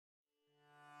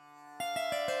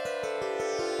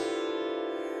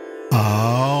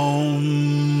Aum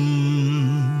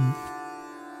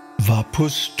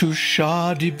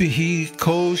Vapustushadibhi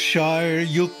koshar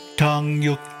yuktang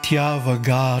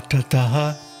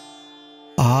yuktyavagatataha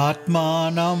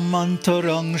Atmanam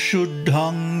antarang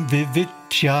shuddhang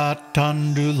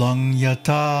vivityatandulang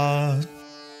yata.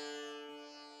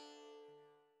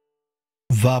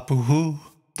 Vapuhu,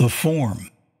 the form.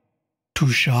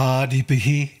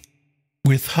 Tushadibhi,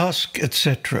 with husk,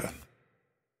 etc.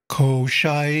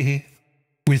 Koshai,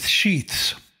 with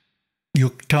sheaths.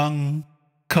 Yuktang,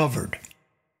 covered.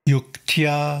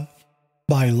 Yuktya,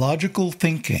 by logical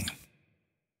thinking.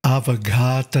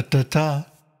 Avagatata,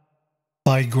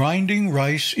 by grinding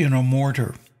rice in a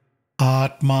mortar.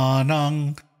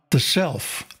 Atmanang, the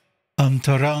self.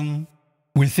 Antarang,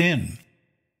 within.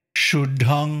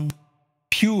 Shuddhang,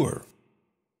 pure.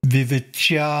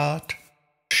 Vivityat,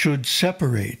 should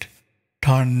separate.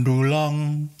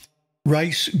 Tandulang,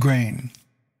 rice grain.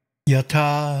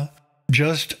 Yata,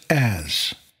 just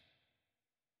as.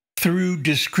 Through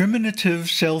discriminative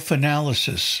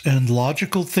self-analysis and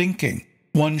logical thinking,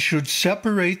 one should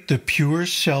separate the pure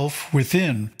self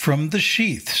within from the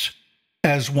sheaths,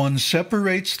 as one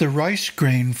separates the rice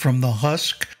grain from the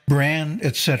husk, bran,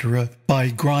 etc., by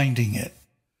grinding it.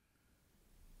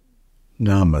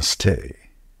 Namaste.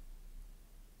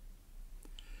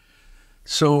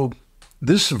 So,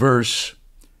 this verse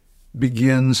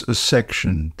begins a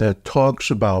section that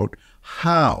talks about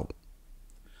how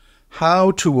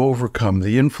to overcome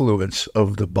the influence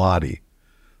of the body.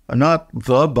 Not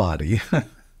the body,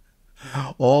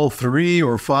 all 3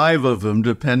 or 5 of them,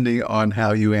 depending on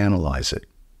how you analyze it.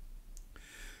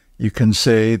 You can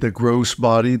say the gross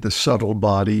body, the subtle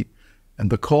body, and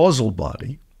the causal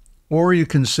body, or you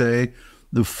can say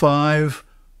the 5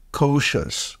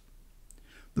 koshas,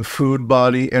 the food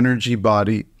body, energy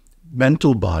body,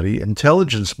 mental body,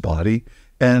 intelligence body,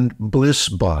 and bliss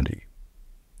body.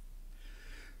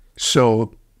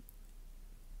 So,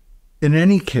 in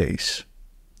any case,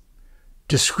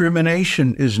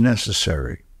 discrimination is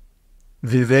necessary.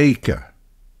 Viveka.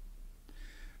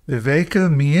 Viveka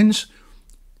means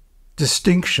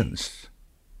distinctions,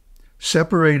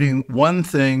 separating one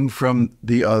thing from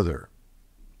the other.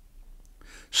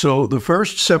 So the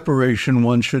first separation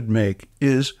one should make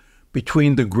is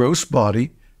between the gross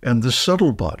body and the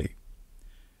subtle body,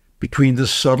 between the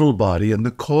subtle body and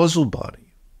the causal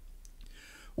body,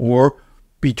 or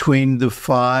between the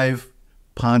 5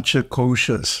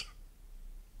 panchakoshas.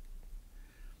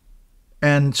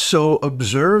 And so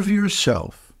observe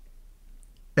yourself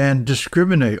and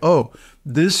discriminate. Oh,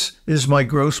 this is my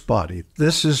gross body.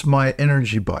 This is my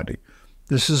energy body.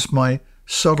 This is my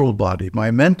subtle body,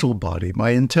 my mental body, my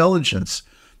intelligence.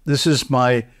 This is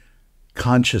my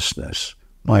consciousness,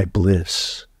 my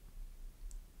bliss.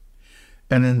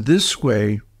 And in this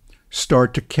way,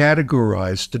 start to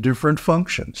categorize the different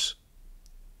functions.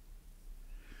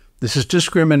 This is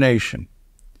discrimination.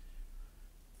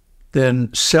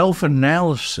 Then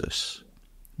self-analysis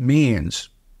means,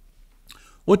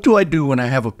 what do I do when I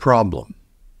have a problem?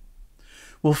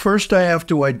 Well, first I have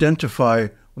to identify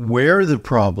where the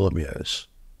problem is.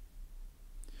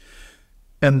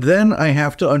 And then I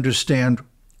have to understand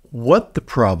what the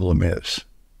problem is.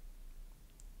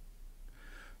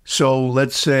 So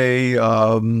let's say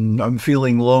I'm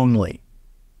feeling lonely.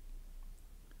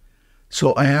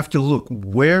 So I have to look,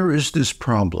 where is this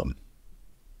problem?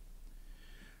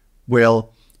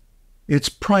 Well, it's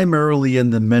primarily in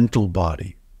the mental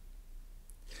body.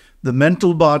 The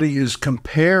mental body is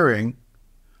comparing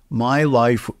my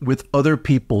life with other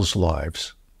people's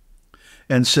lives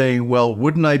and saying, well,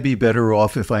 wouldn't I be better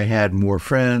off if I had more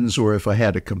friends or if I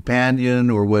had a companion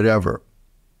or whatever?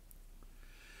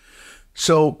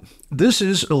 So this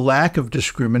is a lack of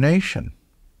discrimination.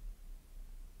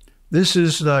 This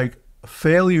is like a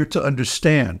failure to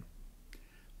understand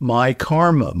my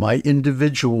karma, my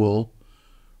individual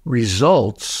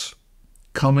results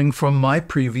coming from my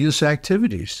previous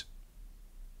activities.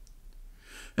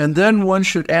 And then one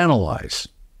should analyze,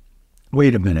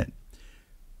 wait a minute,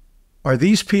 are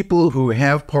these people who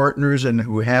have partners and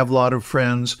who have a lot of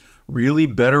friends really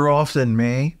better off than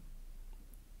me?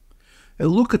 And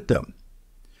look at them.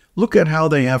 Look at how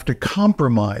they have to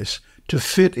compromise to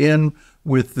fit in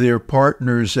with their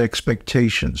partner's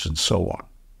expectations and so on.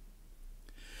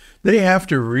 They have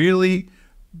to really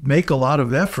make a lot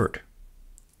of effort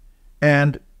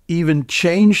and even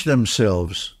change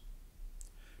themselves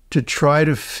to try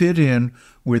to fit in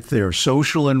with their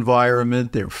social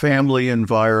environment, their family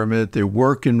environment, their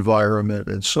work environment,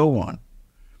 and so on.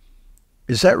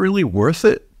 Is that really worth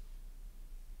it?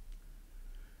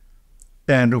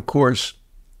 And of course,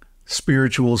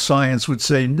 spiritual science would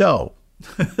say no,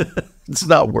 it's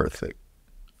not worth it.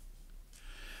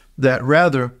 That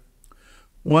rather,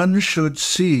 one should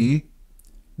see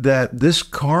that this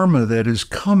karma that is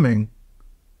coming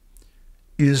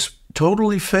is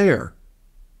totally fair.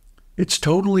 It's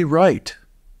totally right.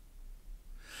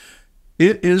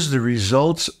 It is the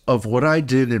results of what I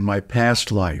did in my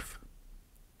past life.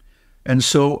 And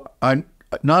so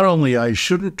not only I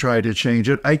shouldn't try to change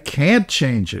it, I can't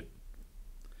change it.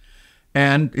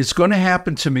 And it's going to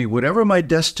happen to me. Whatever my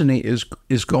destiny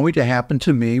is going to happen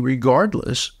to me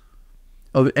regardless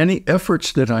of any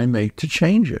efforts that I make to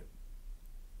change it.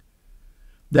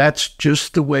 That's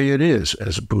just the way it is,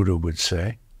 as Buddha would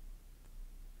say.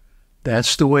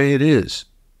 That's the way it is.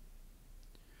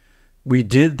 We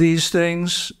did these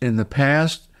things in the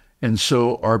past, and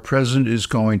so our present is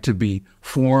going to be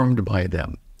formed by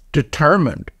them,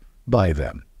 determined by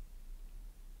them.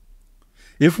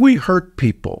 If we hurt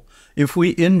people, if we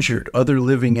injured other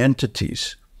living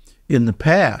entities in the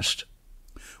past,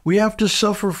 we have to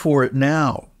suffer for it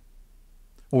now,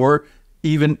 or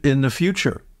even in the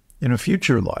future, in a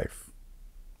future life.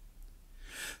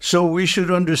 So we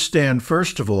should understand,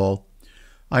 first of all,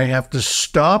 I have to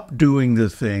stop doing the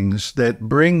things that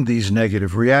bring these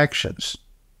negative reactions.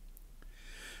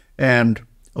 And,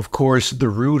 of course, the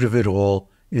root of it all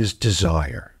is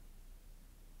desire.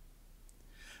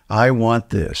 I want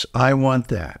this. I want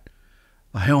that.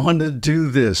 I want to do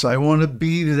this. I want to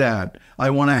be that. I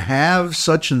want to have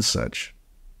such and such.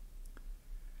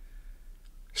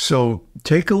 So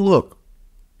take a look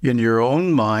in your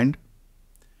own mind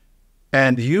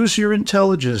and use your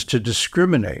intelligence to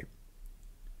discriminate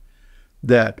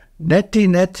that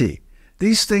neti,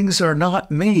 these things are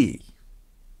not me.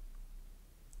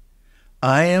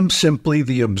 I am simply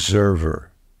the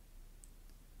observer.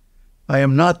 I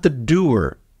am not the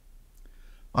doer.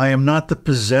 I am not the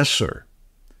possessor.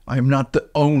 I am not the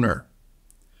owner.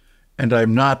 And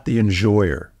I'm not the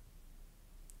enjoyer.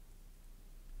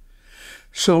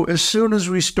 So as soon as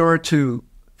we start to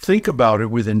think about it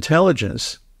with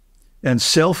intelligence and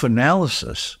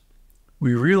self-analysis,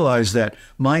 we realize that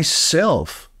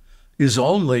myself is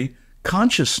only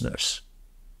consciousness,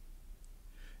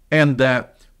 and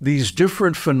that these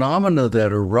different phenomena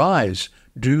that arise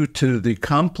due to the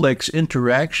complex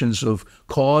interactions of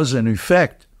cause and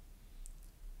effect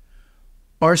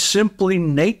are simply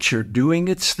nature doing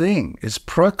its thing. It's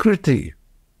prakriti.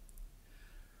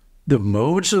 The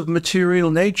modes of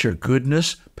material nature,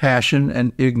 goodness, passion,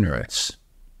 and ignorance.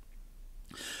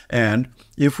 And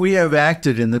if we have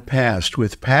acted in the past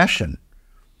with passion,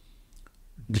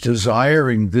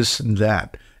 desiring this and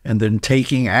that, and then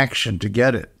taking action to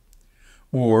get it,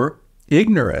 or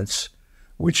ignorance,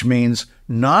 which means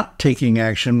not taking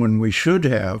action when we should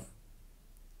have,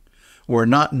 or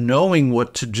not knowing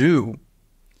what to do,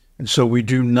 and so we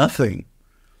do nothing,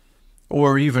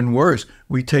 or even worse,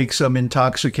 we take some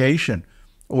intoxication,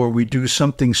 or we do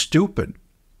something stupid,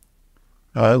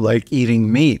 like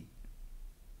eating meat.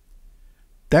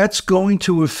 That's going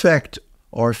to affect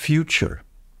our future.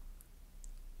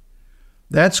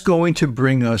 That's going to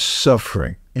bring us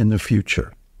suffering in the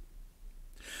future.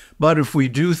 But if we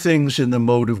do things in the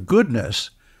mode of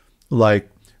goodness,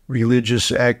 like religious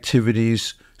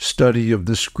activities, study of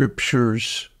the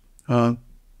scriptures,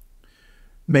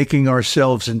 making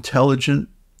ourselves intelligent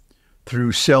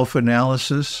through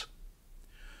self-analysis,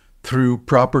 through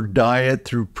proper diet,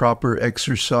 through proper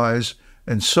exercise,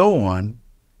 and so on,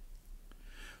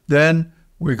 then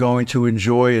we're going to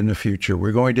enjoy in the future.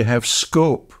 We're going to have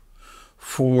scope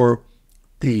for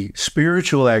the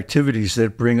spiritual activities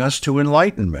that bring us to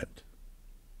enlightenment.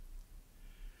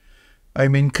 I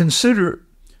mean, consider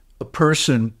a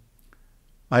person,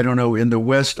 I don't know, in the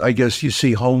West, I guess you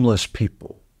see homeless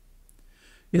people.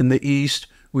 In the East,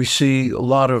 we see a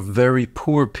lot of very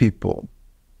poor people.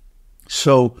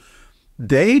 So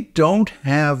they don't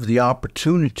have the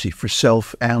opportunity for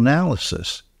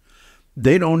self-analysis.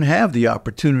 They don't have the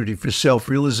opportunity for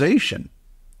self-realization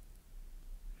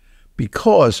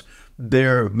because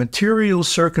their material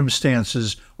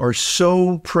circumstances are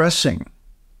so pressing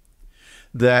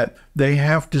that they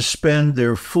have to spend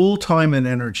their full time and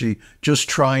energy just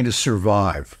trying to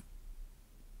survive.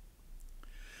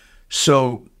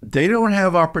 So they don't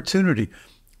have opportunity.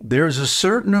 There's a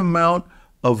certain amount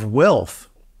of wealth,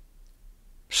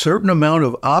 certain amount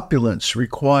of opulence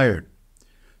required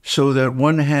so that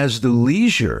one has the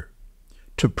leisure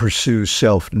to pursue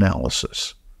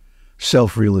self-analysis,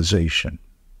 self-realization.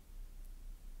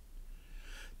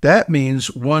 That means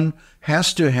one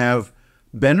has to have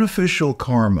beneficial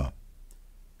karma,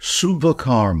 subha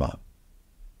karma,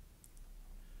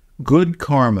 good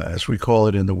karma, as we call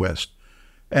it in the West,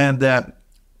 and that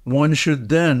one should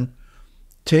then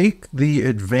take the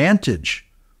advantage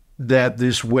that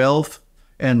this wealth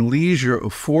and leisure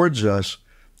affords us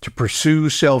to pursue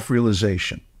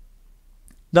self-realization,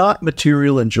 not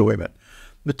material enjoyment.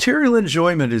 Material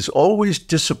enjoyment is always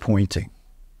disappointing.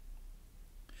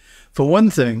 For one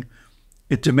thing,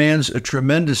 it demands a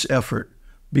tremendous effort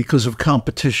because of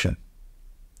competition.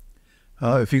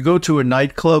 If you go to a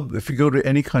nightclub, if you go to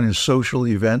any kind of social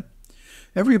event,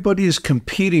 everybody is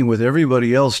competing with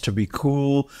everybody else to be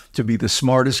cool, to be the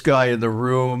smartest guy in the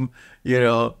room,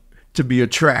 to be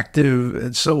attractive,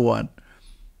 and so on.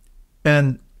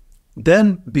 And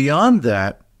then beyond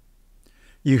that,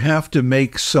 you have to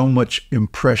make so much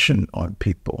impression on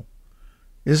people,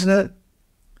 isn't it?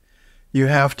 You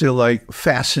have to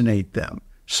fascinate them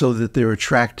so that they're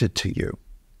attracted to you.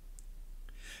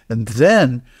 And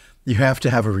then you have to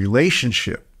have a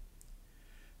relationship.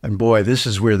 And boy, this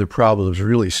is where the problems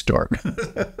really start.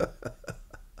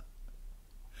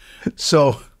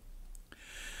 So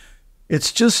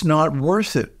it's just not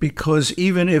worth it, because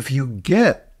even if you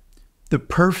get the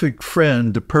perfect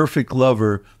friend, the perfect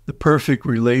lover, the perfect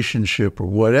relationship or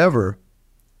whatever,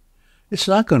 it's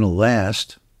not going to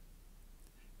last.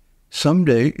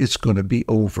 Someday it's going to be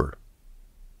over.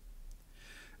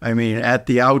 I mean, at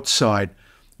the outside,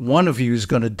 one of you is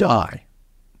going to die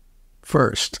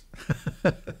first.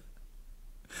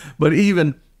 But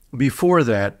even before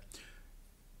that,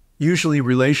 usually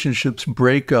relationships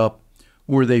break up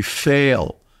where they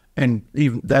fail, and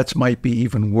even that might be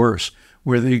even worse,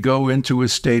 where they go into a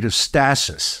state of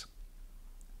stasis,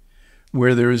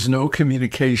 where there is no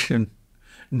communication,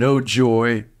 no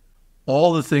joy.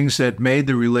 All the things that made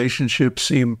the relationship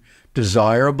seem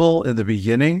desirable in the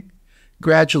beginning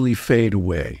gradually fade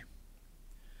away.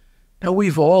 Now,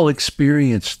 we've all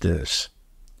experienced this.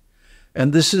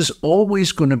 And this is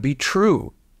always going to be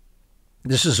true.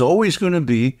 This is always going to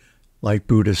be, like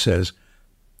Buddha says,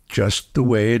 just the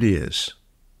way it is.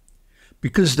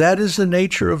 Because that is the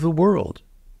nature of the world.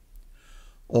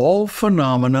 All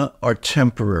phenomena are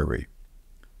temporary.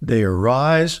 They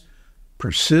arise,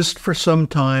 persist for some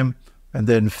time, and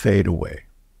then fade away.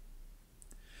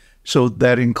 So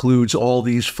that includes all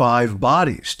these 5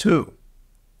 bodies, too.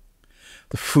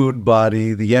 The food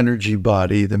body, the energy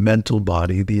body, the mental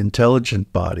body, the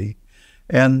intelligent body,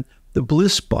 and the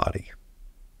bliss body.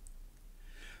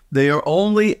 They are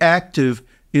only active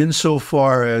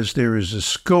insofar as there is a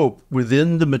scope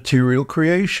within the material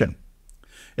creation,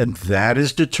 and that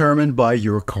is determined by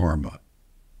your karma.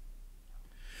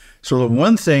 So the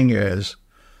one thing is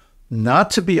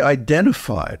not to be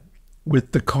identified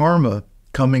with the karma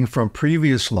coming from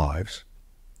previous lives,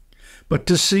 but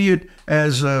to see it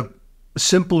as a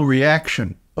simple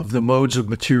reaction of the modes of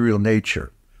material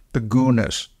nature, the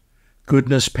gunas,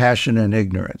 goodness, passion, and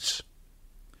ignorance.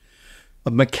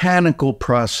 A mechanical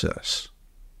process.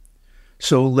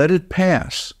 So let it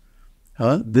pass.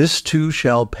 This too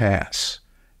shall pass,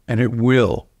 and it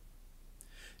will.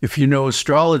 If you know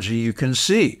astrology, you can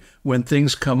see when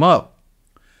things come up,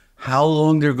 how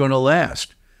long they're going to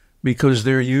last, because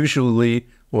they're usually,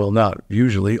 well, not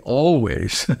usually,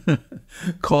 always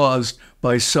caused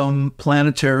by some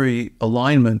planetary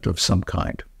alignment of some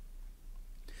kind.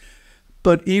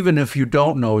 But even if you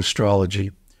don't know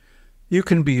astrology, you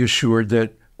can be assured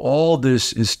that all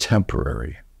this is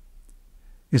temporary.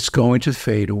 It's going to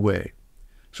fade away.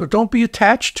 So don't be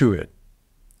attached to it.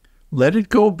 Let it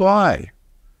go by.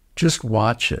 Just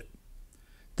watch it.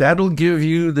 That'll give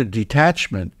you the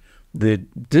detachment, the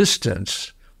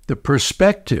distance, the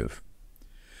perspective,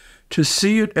 to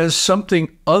see it as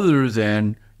something other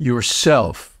than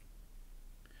yourself.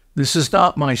 This is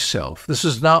not myself. This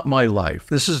is not my life.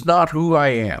 This is not who I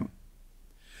am.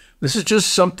 This is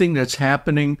just something that's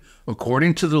happening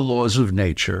according to the laws of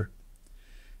nature.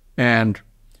 And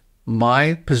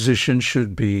my position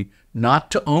should be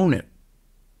not to own it,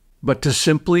 but to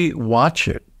simply watch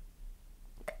it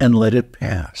and let it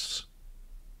pass.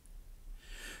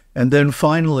 And then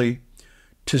finally,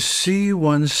 to see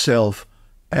oneself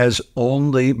as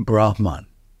only Brahman,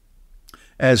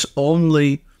 as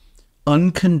only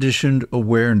unconditioned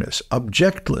awareness,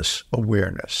 objectless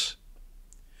awareness,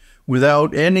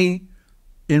 without any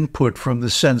input from the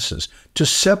senses, to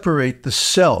separate the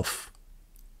self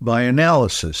by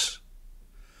analysis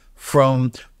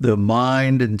from the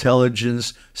mind,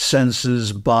 intelligence,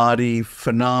 senses, body,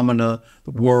 phenomena,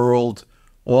 the world,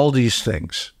 all these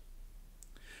things.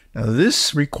 Now,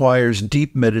 this requires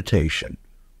deep meditation.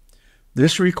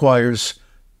 This requires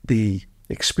the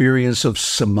experience of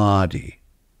samadhi.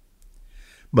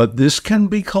 But this can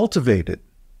be cultivated.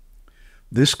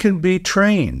 This can be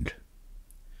trained.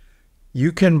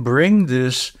 You can bring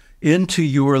this into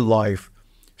your life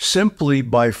simply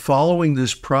by following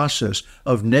this process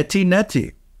of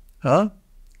neti. Huh?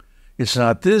 It's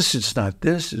not this, it's not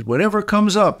this. Whatever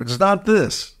comes up, it's not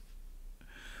this.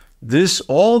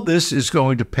 All this is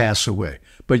going to pass away,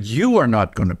 but you are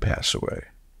not going to pass away.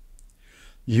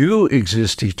 You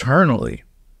exist eternally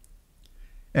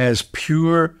as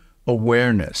pure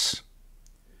awareness.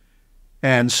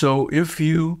 And so if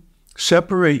you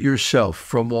separate yourself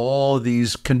from all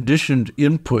these conditioned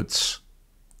inputs,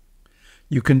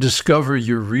 you can discover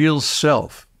your real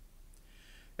self.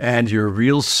 And your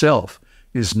real self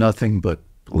is nothing but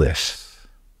bliss.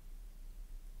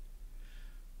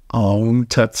 Om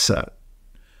Tat Sat.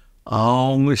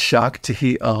 Om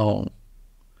Shakti Om.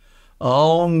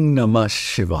 Om Namah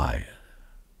Shivaya.